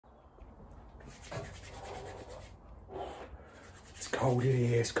cold in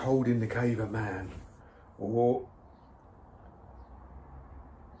here, it's cold in the cave of man. Oh,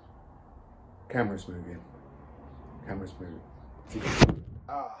 camera's moving. Camera's moving.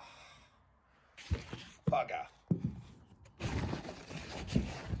 Ah, bugger.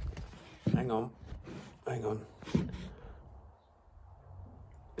 Hang on, hang on.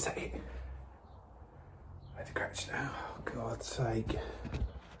 Is that it? I had to crouch now, oh, God's sake.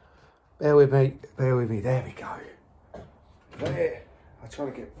 Bear with me, there we go. There, I try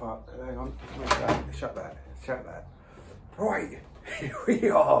to get fucked. Hang on, shut that. Right, here we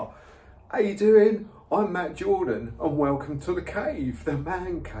are. How you doing? I'm Matt Jordan and welcome to the cave, the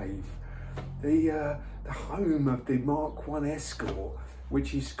man cave. The home of the Mark I Escort,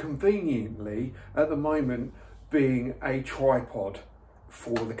 which is conveniently at the moment being a tripod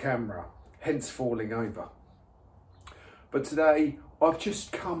for the camera, hence falling over. But today I've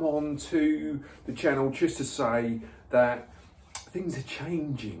just come on to the channel just to say that things are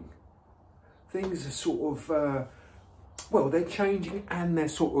changing. Things are sort of, well, they're changing and they're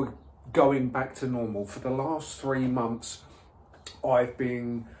sort of going back to normal. For the last 3 months, I've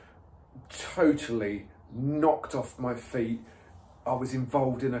been totally knocked off my feet. I was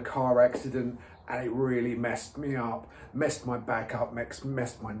involved in a car accident and it really messed me up, messed my back up,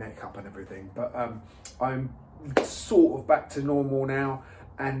 messed my neck up and everything. But I'm sort of back to normal now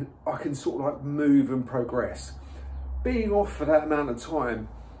and I can sort of like move and progress. Being off for that amount of time,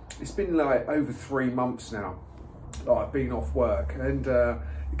 it's been like over 3 months now that I've been off work, and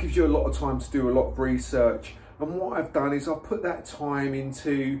it gives you a lot of time to do a lot of research. And what I've done is I've put that time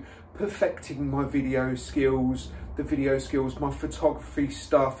into perfecting my video skills, my photography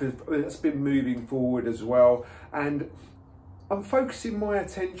stuff has been moving forward as well, and I'm focusing my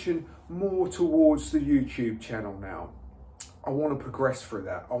attention more towards the YouTube channel now. I want to progress through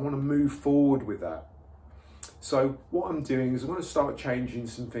that. I want to move forward with that. So what I'm doing is I'm going to start changing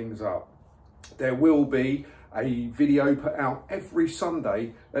some things up. There will be a video put out every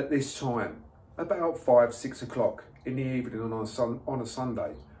Sunday at this time, about 5-6 o'clock in the evening on a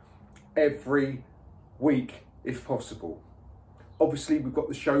Sunday, every week if possible. Obviously we've got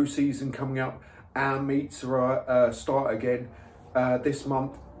the show season coming up. Our meets are start again this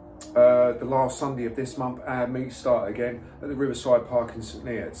month. The last Sunday of this month, our meets start again at the Riverside Park in St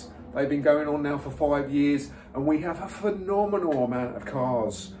Neots. They've been going on now for 5 years and we have a phenomenal amount of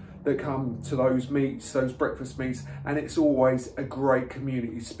cars that come to those meets, those breakfast meets, and it's always a great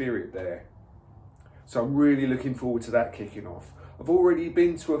community spirit there. So I'm really looking forward to that kicking off. I've already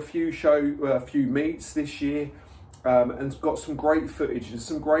been to a few meets this year and got some great footage and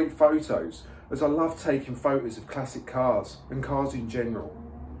some great photos, as I love taking photos of classic cars and cars in general.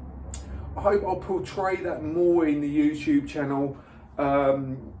 I hope I'll portray that more in the YouTube channel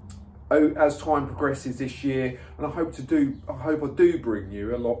as time progresses this year, and I hope I do bring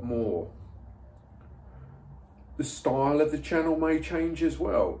you a lot more. The style of the channel may change as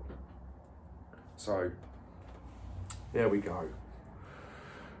well. So there we go.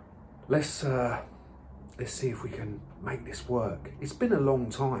 Let's see if we can make this work. It's been a long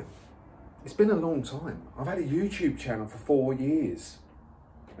time. It's been a long time. I've had a YouTube channel for 4 years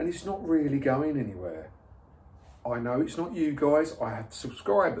and it's not really going anywhere. I know it's not you guys, I have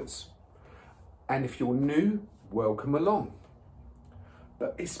subscribers. And if you're new, welcome along.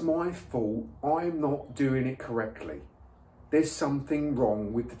 But it's my fault, I'm not doing it correctly. There's something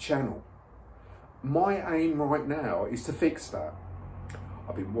wrong with the channel. My aim right now is to fix that.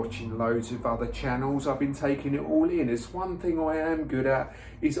 I've been watching loads of other channels, I've been taking it all in. There's one thing I am good at,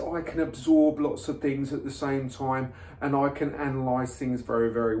 is I can absorb lots of things at the same time and I can analyse things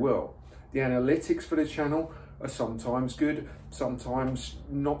very, very well. The analytics for the channel are sometimes good, sometimes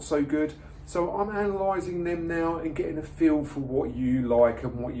not so good. So I'm analysing them now and getting a feel for what you like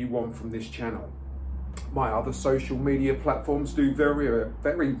and what you want from this channel. My other social media platforms do very,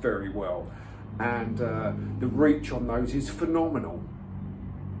 very, very well. And the reach on those is phenomenal.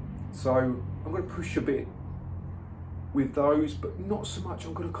 So I'm going to push a bit with those, but not so much.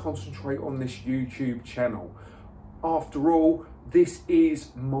 I'm going to concentrate on this YouTube channel. After all, this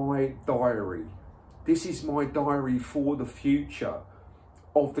is my diary. This is my diary for the future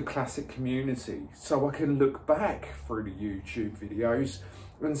of the classic community. So I can look back through the YouTube videos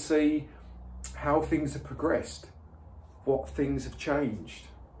and see how things have progressed, what things have changed.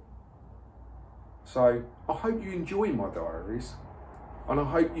 So I hope you enjoy my diaries and I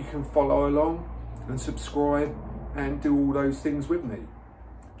hope you can follow along and subscribe and do all those things with me.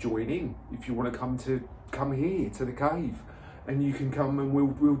 Join in if you want to come here to the cave, and you can come and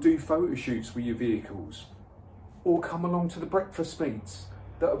we'll do photo shoots with your vehicles, or come along to the breakfast meets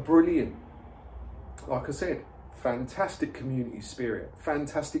that are brilliant. Like I said, fantastic community spirit,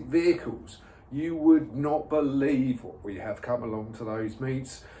 fantastic vehicles. You would not believe what we have come along to those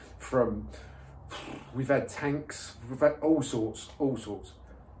meets. We've had tanks, we've had all sorts.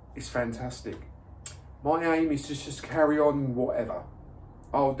 It's fantastic. My aim is to just carry on whatever.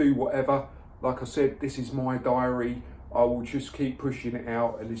 I'll do whatever. Like I said, this is my diary. I will just keep pushing it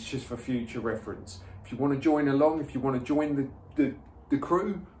out, and it's just for future reference. If you want to join along, if you want to join the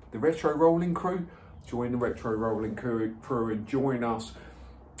crew, the Retro Rollin crew, join the Retro Rollin crew and join us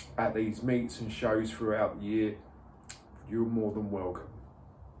at these meets and shows throughout the year. You're more than welcome.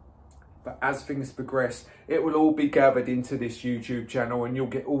 But as things progress, it will all be gathered into this YouTube channel, and you'll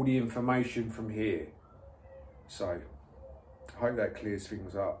get all the information from here. So I hope that clears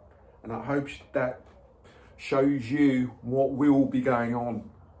things up, and I hope that shows you what will be going on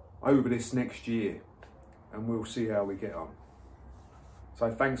over this next year, and we'll see how we get on.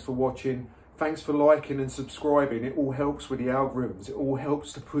 So thanks for watching. Thanks for liking and subscribing. It all helps with the algorithms. It all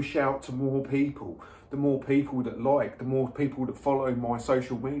helps to push out to more people. The more people that like, the more people that follow my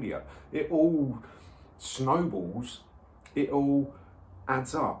social media. It all snowballs. It all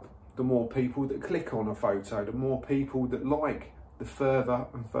adds up. The more people that click on a photo, the more people that like, the further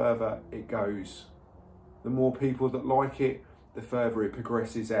and further it goes. The more people that like it, the further it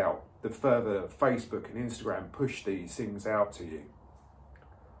progresses out. The further Facebook and Instagram push these things out to you.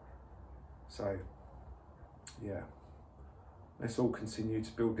 So, yeah, let's all continue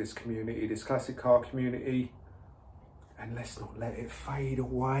to build this community, this classic car community, and let's not let it fade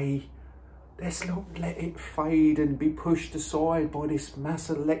away. Let's not let it fade and be pushed aside by this mass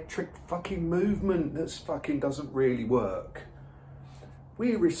electric fucking movement that's fucking doesn't really work.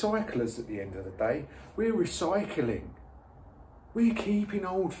 We're recyclers at the end of the day. We're recycling. We're keeping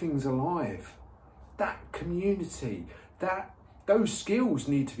old things alive. That community, those skills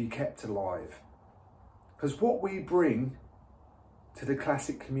need to be kept alive, because what we bring to the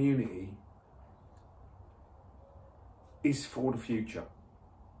classic community is for the future.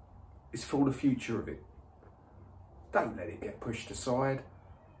 It's for the future of it. Don't let it get pushed aside.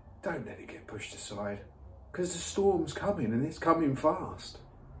 Don't let it get pushed aside, because the storm's coming, and it's coming fast.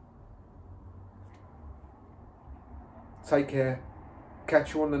 Take care.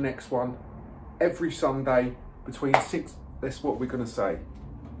 Catch you on the next one. Every Sunday between 6. That's what we're going to say.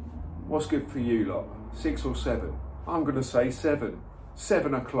 What's good for you lot? 6 or 7? I'm going to say 7.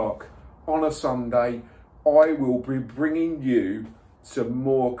 7 o'clock on a Sunday. I will be bringing you some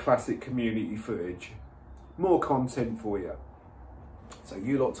more classic community footage. More content for you. So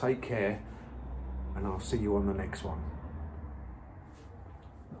you lot take care, and I'll see you on the next one.